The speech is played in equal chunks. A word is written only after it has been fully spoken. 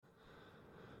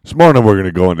This morning we're going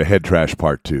to go into head trash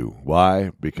part 2.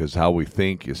 Why? Because how we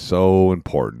think is so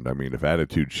important. I mean, if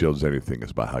attitude shields anything,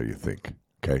 it's about how you think.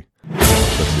 Okay?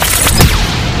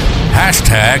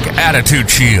 Hashtag Attitude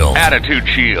Shield. Attitude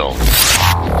Shield.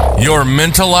 Your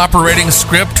mental operating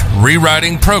script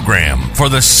rewriting program for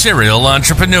the serial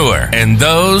entrepreneur and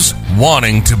those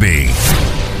wanting to be.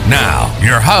 Now,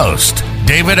 your host,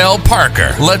 David L.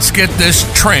 Parker. Let's get this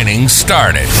training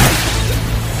started.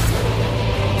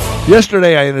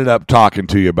 Yesterday, I ended up talking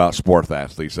to you about sports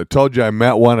athletes. I told you I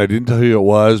met one. I didn't tell you who it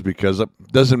was because it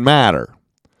doesn't matter.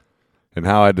 And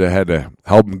how I had to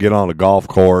help him get on a golf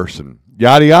course and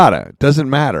yada, yada. It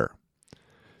doesn't matter.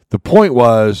 The point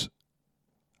was,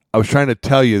 I was trying to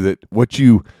tell you that what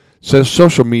you says,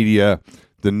 social media,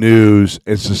 the news,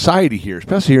 and society here,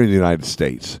 especially here in the United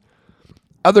States,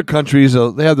 other countries,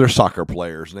 they have their soccer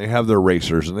players, and they have their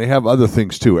racers, and they have other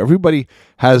things too. Everybody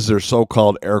has their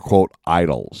so-called, air quote,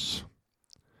 idols.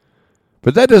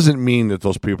 But that doesn't mean that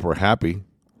those people are happy.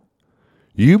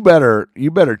 You better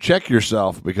check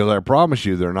yourself, because I promise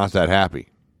you they're not that happy.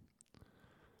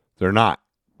 They're not.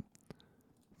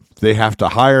 They have to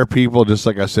hire people, just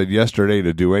like I said yesterday,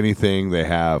 to do anything. They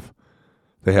have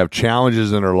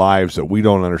challenges in their lives that we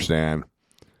don't understand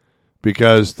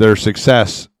because their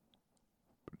success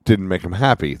didn't make them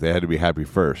happy. They had to be happy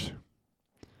first.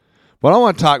 But I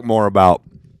want to talk more about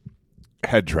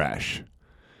head trash.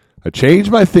 I changed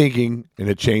my thinking, and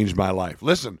it changed my life.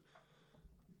 Listen,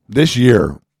 this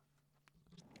year,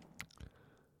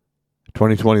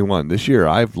 2021, this year,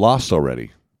 I've lost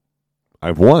already.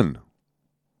 I've won.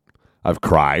 I've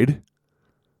cried,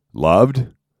 loved,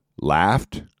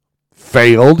 laughed,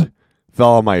 failed,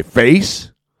 fell on my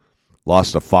face,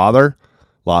 lost a father,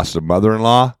 lost a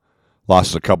mother-in-law,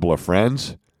 lost a couple of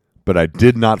friends, but I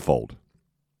did not fold.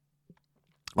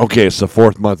 Okay, it's the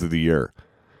 4th month of the year.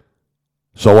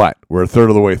 So what? We're a third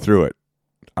of the way through it.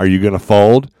 Are you going to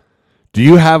fold? Do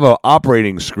you have an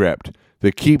operating script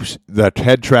that keeps the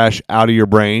head trash out of your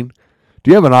brain?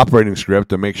 Do you have an operating script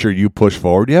to make sure you push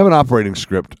forward? Do you have an operating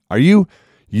script? Are you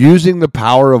using the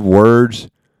power of words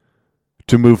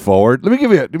to move forward? Let me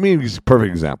give you a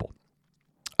perfect example.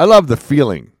 I love the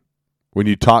feeling when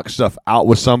you talk stuff out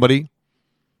with somebody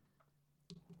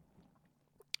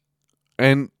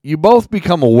and you both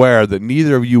become aware that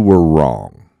neither of you were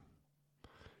wrong.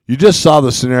 You just saw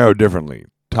the scenario differently.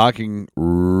 Talking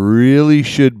really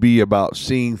should be about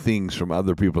seeing things from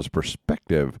other people's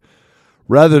perspective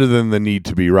rather than the need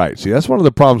to be right. See, that's one of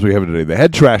the problems we have today. The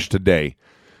head trash today,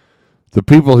 the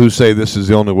people who say this is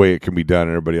the only way it can be done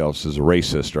and everybody else is a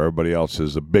racist or everybody else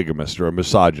is a bigamist or a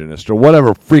misogynist or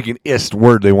whatever freaking ist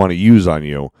word they want to use on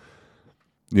you,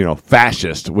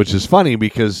 fascist, which is funny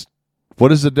because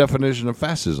what is the definition of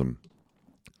fascism?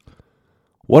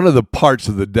 One of the parts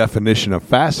of the definition of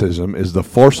fascism is the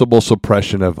forcible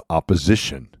suppression of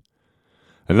opposition.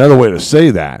 Another way to say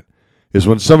that is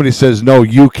when somebody says, no,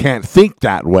 you can't think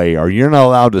that way, or you're not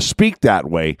allowed to speak that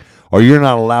way, or you're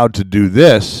not allowed to do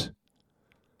this,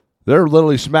 they're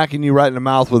literally smacking you right in the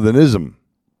mouth with an ism.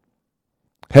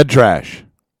 Head trash.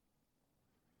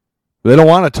 They don't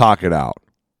want to talk it out.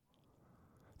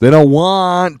 They don't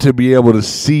want to be able to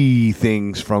see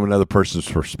things from another person's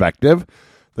perspective.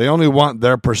 They only want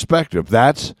their perspective.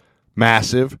 That's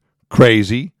massive,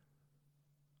 crazy.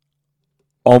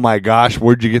 Oh my gosh,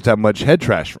 where'd you get that much head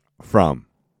trash from?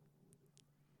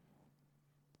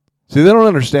 See, they don't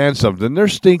understand something. Their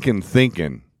stinking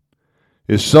thinking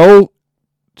is so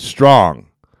strong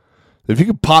that if you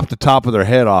could pop the top of their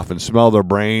head off and smell their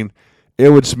brain, it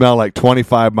would smell like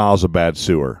 25 miles of bad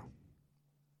sewer.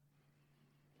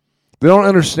 They don't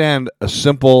understand a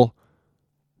simple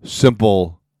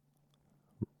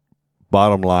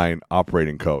bottom line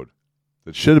operating code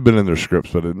that should have been in their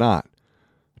scripts, but did not.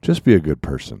 Just be a good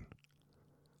person.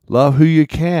 Love who you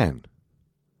can.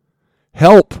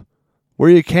 Help where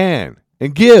you can.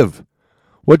 And give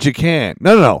what you can.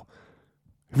 No.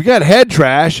 If you got head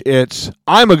trash, it's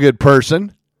I'm a good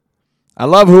person. I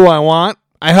love who I want.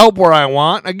 I help where I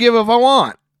want. I give if I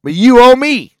want. But you owe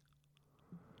me.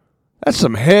 That's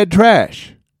some head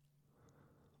trash.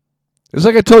 It's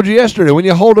like I told you yesterday. When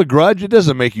you hold a grudge, it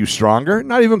doesn't make you stronger.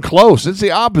 Not even close. It's the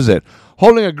opposite.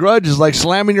 Holding a grudge is like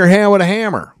slamming your hand with a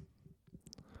hammer.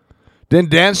 Then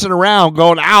dancing around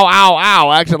going, ow, ow,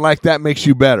 ow, acting like that makes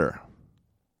you better.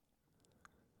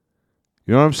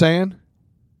 You know what I'm saying?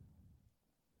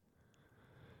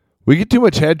 We get too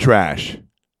much head trash.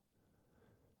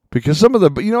 Because some of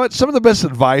the best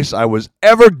advice I was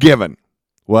ever given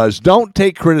was don't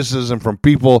take criticism from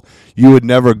people you would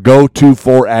never go to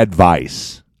for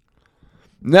advice.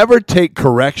 Never take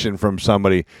correction from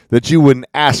somebody that you wouldn't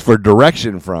ask for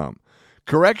direction from.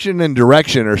 Correction and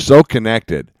direction are so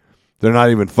connected, they're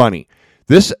not even funny.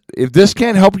 If this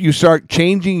can't help you start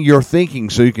changing your thinking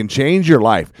so you can change your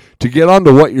life, to get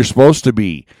onto what you're supposed to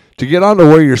be, to get onto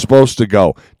where you're supposed to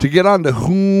go, to get onto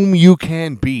whom you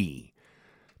can be,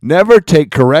 never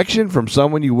take correction from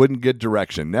someone you wouldn't get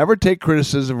direction. Never take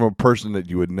criticism from a person that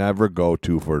you would never go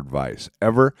to for advice.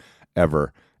 Ever,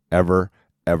 ever, ever,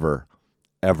 ever,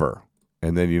 ever.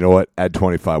 And then you know what? Add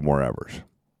 25 more evers.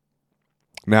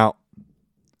 Now,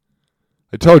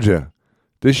 I told you,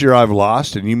 this year I've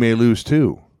lost, and you may lose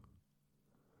too.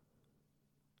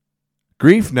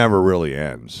 Grief never really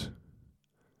ends.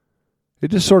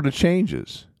 It just sort of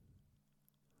changes.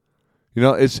 You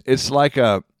know, it's like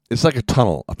a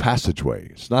tunnel, a passageway.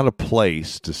 It's not a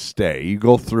place to stay. You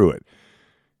go through it.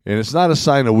 And it's not a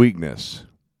sign of weakness,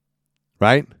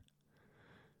 right?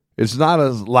 It's not a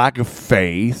lack of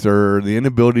faith or the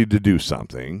inability to do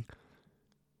something.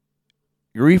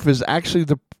 Grief is actually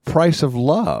the price of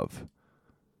love.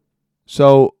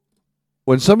 So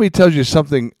when somebody tells you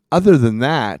something other than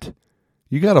that,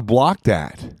 you got to block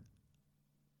that.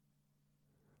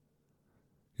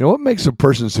 You know, what makes a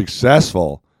person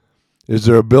successful is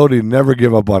their ability to never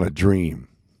give up on a dream.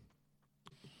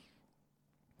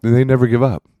 And they never give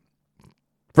up.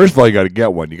 First of all, you got to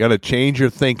get one. You got to change your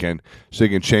thinking so you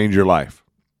can change your life.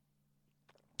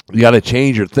 You got to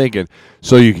change your thinking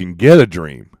so you can get a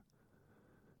dream.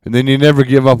 And then you never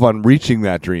give up on reaching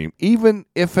that dream, even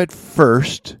if at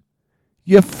first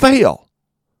you fail.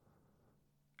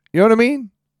 You know what I mean?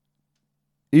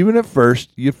 Even at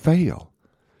first you fail.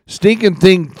 Stinking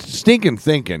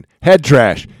thinking, head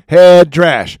trash,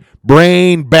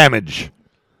 brain damage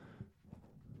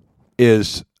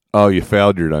is, oh, you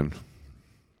failed, you're done.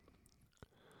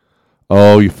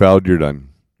 Oh, you failed, you're done.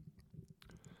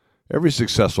 Every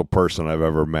successful person I've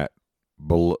ever met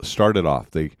started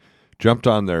off, they jumped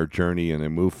on their journey and they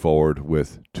moved forward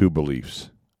with two beliefs.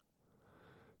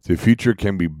 The future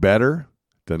can be better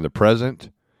than the present,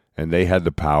 and they had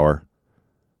the power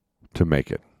to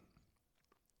make it.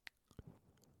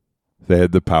 They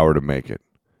had the power to make it.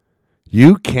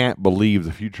 You can't believe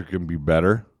the future can be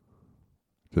better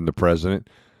than the present,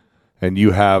 and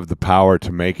you have the power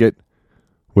to make it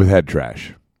with head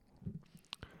trash.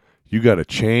 You got to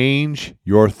change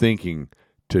your thinking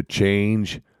to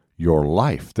change your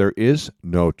life. There is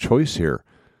no choice here.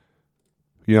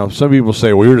 You know, some people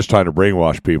say, well, you're just trying to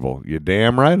brainwash people. You're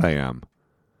damn right I am.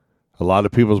 A lot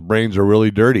of people's brains are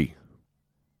really dirty.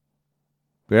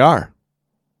 They are.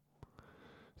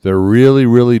 They're really,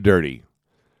 really dirty.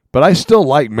 But I still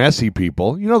like messy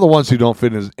people. You know, the ones who don't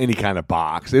fit in any kind of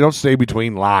box. They don't stay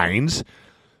between lines,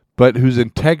 but whose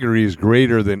integrity is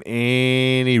greater than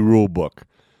any rule book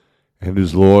and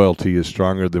whose loyalty is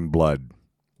stronger than blood.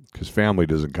 Because family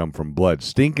doesn't come from blood.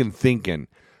 Stinking thinking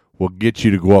will get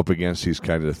you to go up against these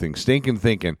kinds of things. Stinking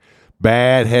thinking.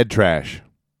 Bad head trash.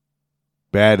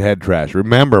 Bad head trash.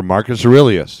 Remember, Marcus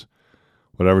Aurelius.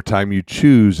 Whatever time you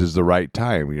choose is the right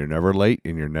time. You're never late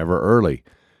and you're never early.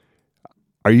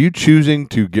 Are you choosing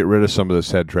to get rid of some of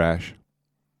this head trash?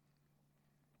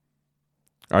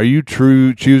 Are you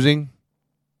choosing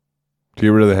to get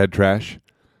rid of the head trash?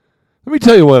 Let me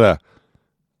tell you what a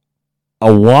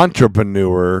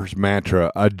wantrepreneurs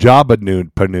mantra, a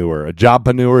jobpreneur. A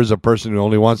jobpreneur is a person who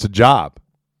only wants a job.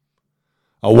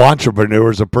 A wantrepreneur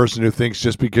is a person who thinks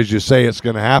just because you say it's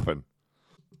going to happen.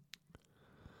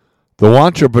 The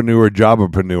wantrepreneur,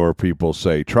 jobpreneur people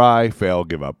say, try, fail,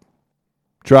 give up.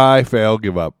 Try, fail,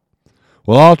 give up.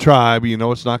 Well, I'll try, but you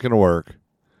know it's not going to work.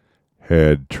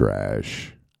 Head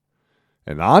trash.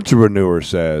 An entrepreneur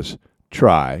says,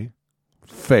 try,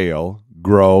 fail,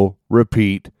 grow,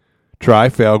 repeat. Try,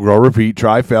 fail, grow, repeat.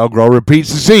 Try, fail, grow, repeat,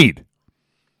 succeed.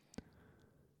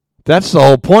 That's the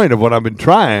whole point of what I've been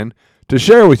trying to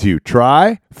share with you.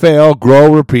 Try, fail,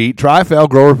 grow, repeat. Try, fail,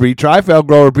 grow, repeat. Try, fail,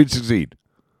 grow, repeat, succeed.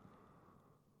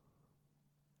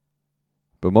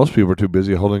 But most people are too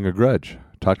busy holding a grudge.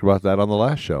 Talked about that on the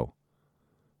last show.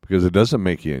 Because it doesn't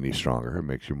make you any stronger. It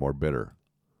makes you more bitter.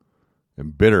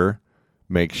 And bitter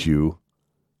makes you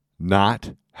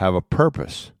not have a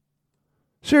purpose.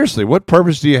 Seriously, what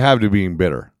purpose do you have to being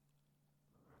bitter?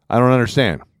 I don't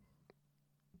understand.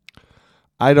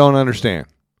 I don't understand.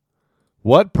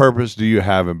 What purpose do you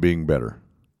have in being bitter?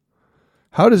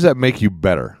 How does that make you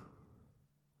better?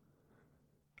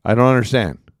 I don't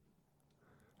understand.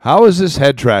 How is this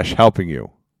head trash helping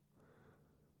you?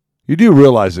 You do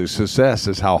realize that success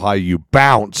is how high you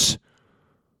bounce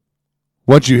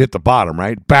once you hit the bottom,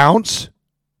 right? Bounce.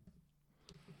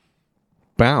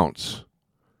 Bounce.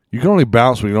 You can only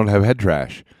bounce when you don't have head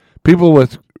trash. People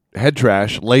with head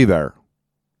trash lay there.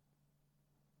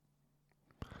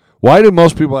 Why do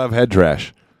most people have head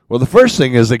trash? Well, the first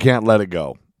thing is they can't let it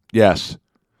go. Yes,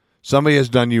 somebody has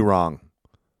done you wrong.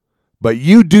 But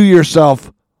you do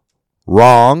yourself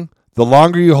wrong the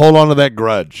longer you hold on to that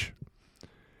grudge.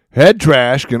 Head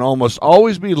trash can almost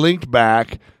always be linked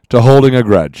back to holding a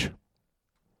grudge.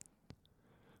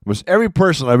 Almost every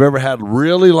person I've ever had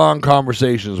really long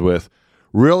conversations with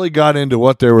really got into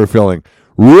what they were feeling,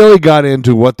 really got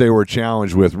into what they were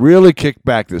challenged with, really kicked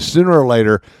back that sooner or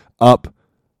later up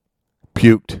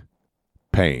puked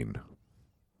pain.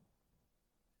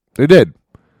 They did.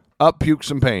 Up puked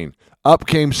some pain. Up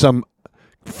came some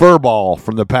furball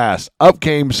from the past. Up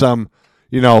came some,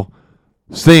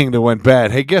 thing that went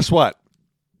bad. Hey, guess what?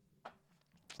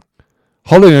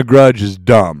 Holding a grudge is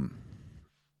dumb.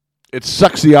 It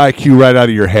sucks the IQ right out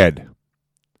of your head.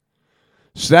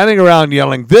 Standing around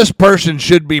yelling, this person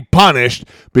should be punished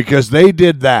because they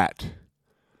did that.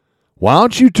 Why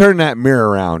don't you turn that mirror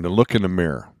around and look in the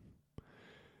mirror?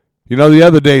 The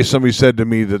other day somebody said to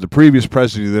me that the previous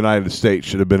president of the United States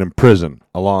should have been in prison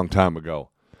a long time ago.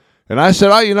 And I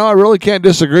said, I really can't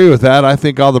disagree with that. I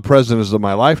think all the presidents of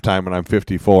my lifetime, when I'm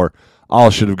 54, all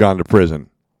should have gone to prison.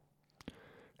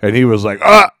 And he was like,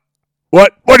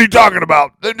 what are you talking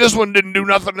about? This one didn't do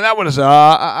nothing, and that one is, no.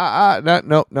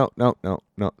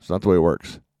 It's not the way it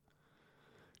works.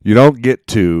 You don't get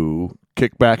to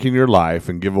kick back in your life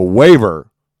and give a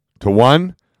waiver to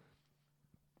one,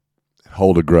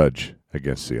 hold a grudge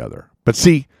against the other. But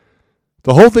see,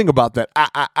 the whole thing about that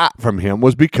from him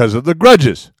was because of the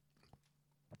grudges.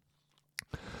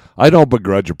 I don't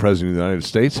begrudge a president of the United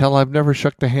States. Hell, I've never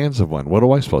shook the hands of one. What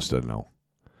am I supposed to know?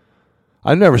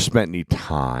 I've never spent any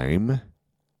time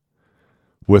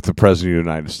with the president of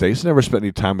the United States. Never spent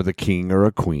any time with a king or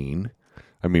a queen.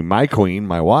 I mean, my queen,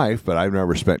 my wife, but I've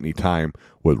never spent any time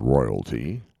with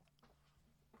royalty.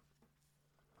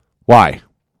 Why?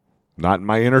 Not in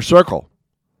my inner circle.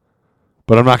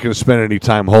 But I'm not going to spend any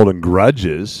time holding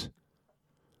grudges.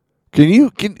 Can you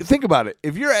think about it?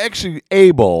 If you're actually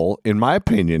able, in my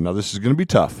opinion, now this is going to be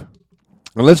tough.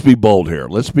 And let's be bold here.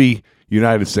 Let's be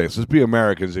United States. Let's be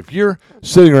Americans. If you're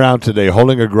sitting around today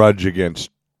holding a grudge against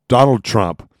Donald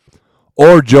Trump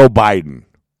or Joe Biden,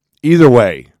 either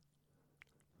way,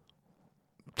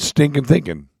 stinking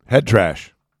thinking, head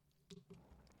trash.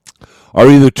 Are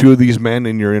either two of these men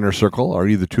in your inner circle? Are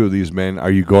either two of these men,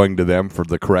 are you going to them for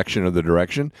the correction or the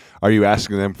direction? Are you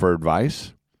asking them for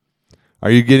advice? Are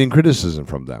you getting criticism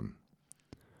from them?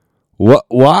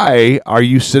 Why are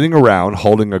you sitting around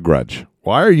holding a grudge?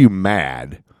 Why are you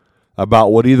mad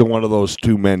about what either one of those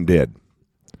two men did?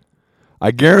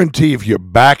 I guarantee if you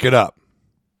back it up,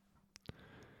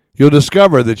 you'll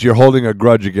discover that you're holding a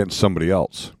grudge against somebody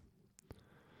else.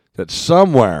 That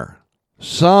somewhere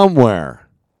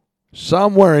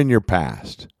in your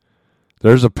past,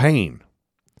 there's a pain.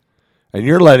 And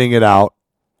you're letting it out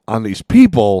on these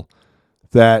people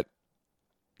that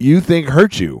you think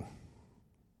hurt you.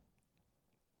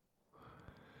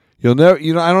 You'll never,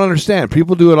 I don't understand.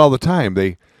 People do it all the time.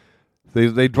 They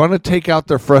want to take out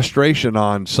their frustration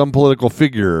on some political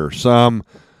figure,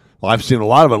 I've seen a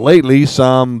lot of it lately,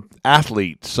 some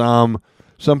athlete, some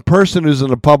person who's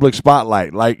in the public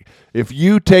spotlight. Like, if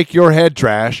you take your head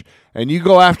trash and you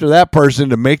go after that person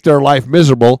to make their life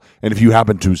miserable, and if you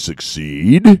happen to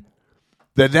succeed,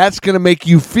 then that's going to make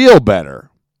you feel better.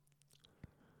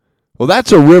 Well,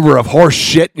 that's a river of horse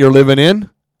shit you're living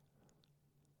in.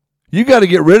 You got to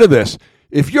get rid of this.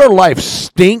 If your life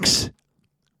stinks,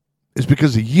 it's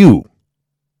because of you.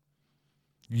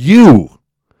 You.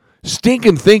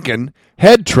 Stinking thinking,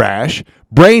 head trash,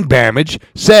 brain damage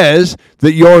says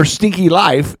that your stinky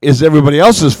life is everybody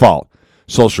else's fault.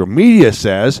 Social media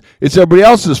says it's everybody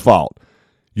else's fault.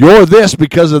 You're this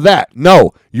because of that.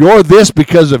 No, you're this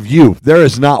because of you. There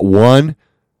is not one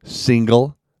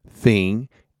single thing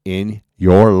in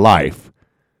your life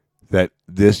that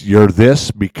you're this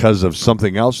because of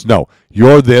something else. No,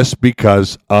 you're this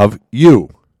because of you.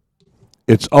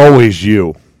 It's always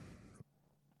you.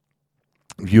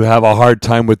 If you have a hard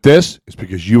time with this, it's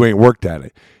because you ain't worked at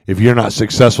it. If you're not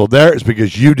successful there, it's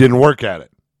because you didn't work at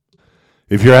it.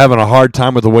 If you're having a hard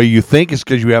time with the way you think, it's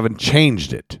because you haven't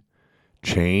changed it.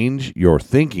 Change your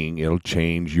thinking, it'll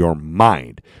change your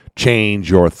mind.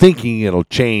 Change your thinking, it'll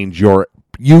change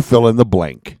you fill in the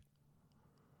blank.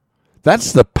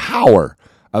 That's the power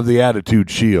of the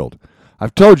Attitude Shield.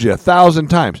 I've told you 1,000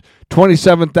 times,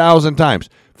 27,000 times,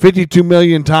 52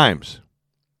 million times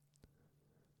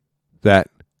that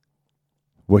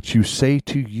what you say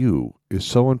to you is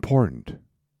so important.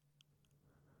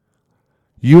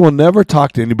 You will never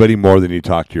talk to anybody more than you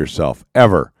talk to yourself,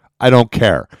 ever. I don't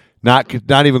care. Not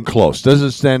even close.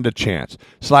 Doesn't stand a chance.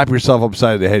 Slap yourself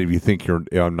upside the head if you think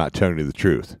I'm not telling you the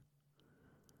truth.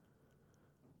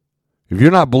 If you're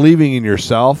not believing in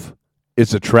yourself,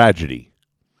 it's a tragedy.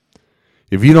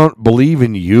 If you don't believe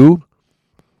in you,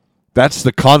 that's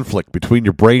the conflict between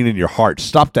your brain and your heart.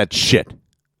 Stop that shit.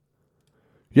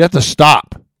 You have to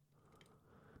stop.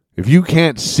 If you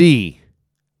can't see,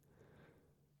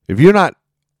 if you're not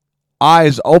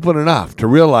eyes open enough to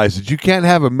realize that you can't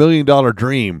have $1 million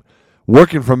dream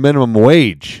working for minimum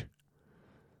wage.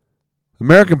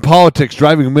 American politics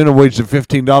driving a minimum wage to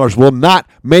 $15 will not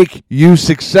make you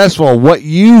successful. What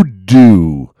you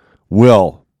do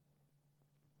will.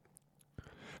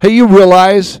 Hey, you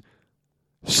realize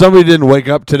somebody didn't wake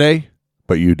up today,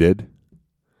 but you did?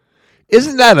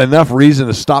 Isn't that enough reason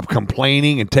to stop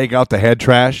complaining and take out the head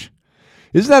trash?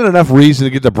 Isn't that enough reason to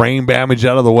get the brain damage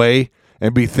out of the way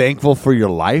and be thankful for your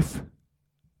life?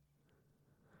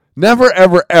 Never,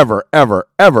 ever, ever, ever,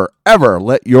 ever, ever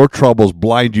let your troubles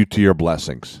blind you to your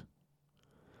blessings.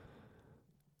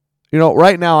 You know,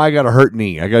 right now I got a hurt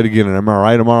knee. I got to get an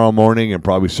MRI tomorrow morning and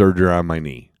probably surgery on my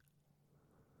knee.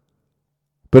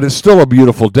 But it's still a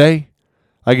beautiful day.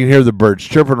 I can hear the birds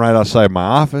chirping right outside my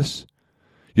office.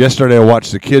 Yesterday I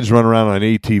watched the kids run around on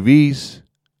ATVs.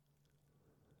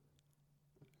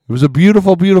 It was a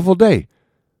beautiful, beautiful day.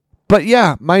 But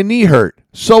yeah, my knee hurt.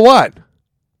 So what?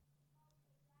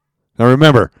 Now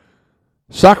remember,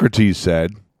 Socrates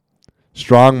said,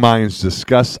 strong minds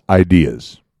discuss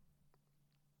ideas.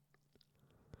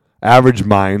 Average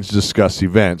minds discuss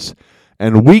events.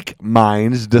 And weak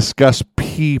minds discuss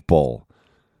people.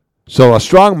 So a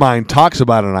strong mind talks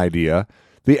about an idea.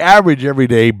 The average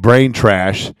everyday brain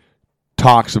trash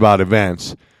talks about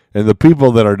events. And the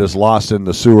people that are just lost in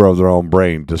the sewer of their own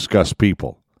brain discuss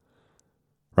people.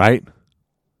 Right?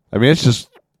 I mean, it's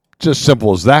just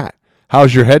simple as that.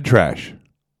 How's your head trash?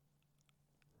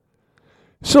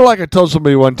 So like I told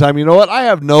somebody one time, you know what? I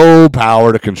have no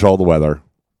power to control the weather.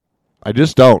 I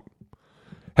just don't.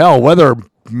 Hell,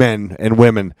 weathermen and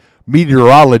women,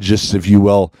 meteorologists, if you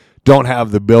will, don't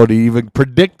have the ability to even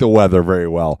predict the weather very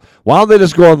well. Why don't they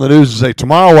just go on the news and say,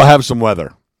 tomorrow we'll have some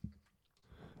weather?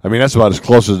 I mean, that's about as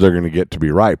close as they're going to get to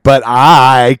be right. But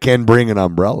I can bring an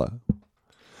umbrella.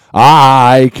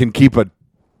 I can keep an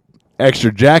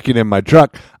extra jacket in my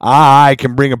truck. I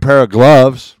can bring a pair of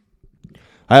gloves.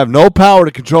 I have no power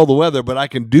to control the weather, but I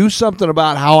can do something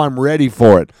about how I'm ready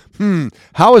for it.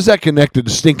 How is that connected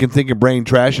to stinking thinking brain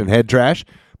trash and head trash?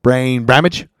 Brain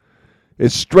damage?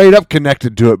 It's straight up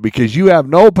connected to it because you have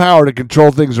no power to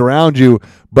control things around you,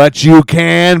 but you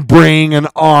can bring an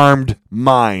armed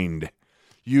mind.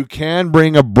 You can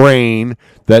bring a brain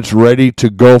that's ready to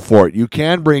go for it. You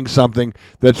can bring something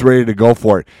that's ready to go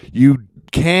for it. You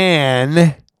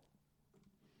can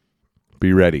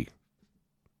be ready.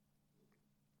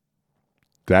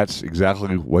 That's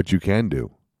exactly what you can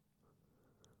do.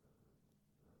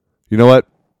 You know what?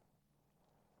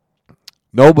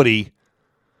 Nobody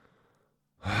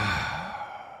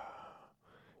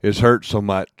is hurt so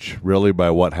much really by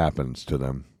what happens to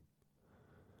them.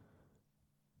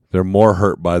 They're more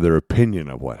hurt by their opinion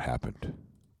of what happened.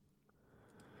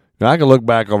 Now, I can look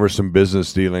back over some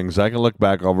business dealings. I can look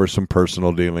back over some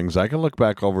personal dealings. I can look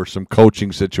back over some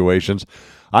coaching situations.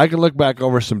 I can look back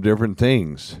over some different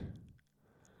things.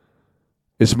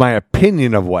 It's my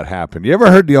opinion of what happened. You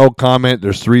ever heard the old comment,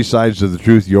 there's three sides to the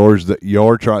truth, your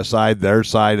side, their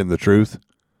side, and the truth?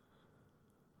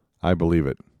 I believe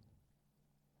it.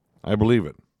 I believe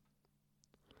it.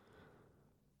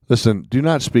 Listen, do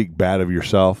not speak bad of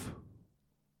yourself.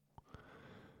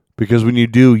 Because when you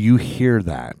do, you hear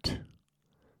that.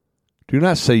 Do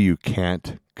not say you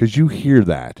can't, because you hear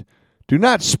that. Do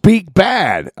not speak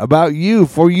bad about you,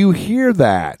 for you hear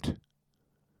that.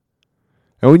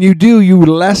 And when you do, you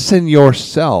lessen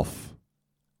yourself.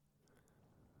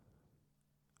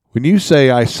 When you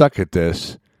say, I suck at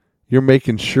this, you're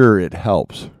making sure it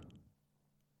helps.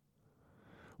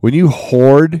 When you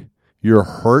hoard your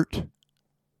hurt,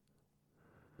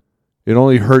 it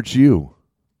only hurts you.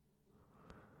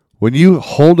 When you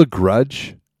hold a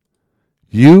grudge,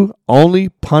 you only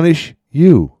punish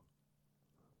you.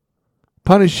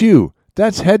 Punish you.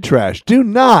 That's head trash. Do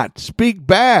not speak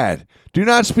bad. Do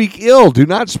not speak ill. Do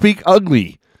not speak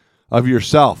ugly of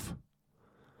yourself.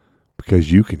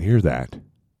 Because you can hear that.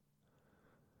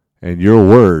 And your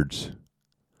words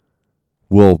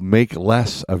will make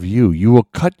less of you. You will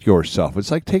cut yourself.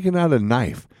 It's like taking out a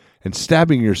knife and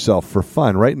stabbing yourself for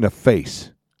fun right in the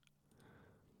face.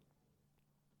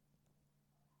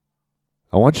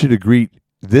 I want you to greet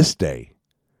this day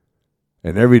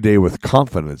and every day with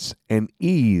confidence and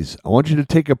ease. I want you to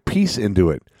take a peace into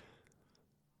it.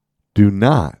 do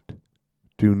not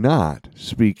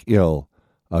speak ill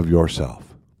of yourself.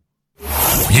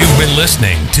 You've been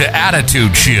listening to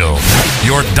Attitude Shield,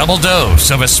 your double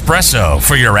dose of espresso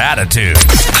for your attitude.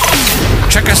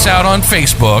 Check us out on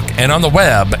Facebook and on the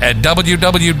web at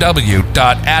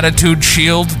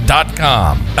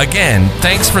www.attitudeshield.com. Again,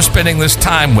 thanks for spending this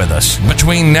time with us.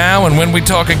 Between now and when we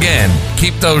talk again,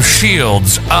 keep those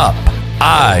shields up,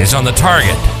 eyes on the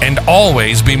target, and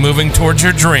always be moving towards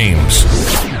your dreams.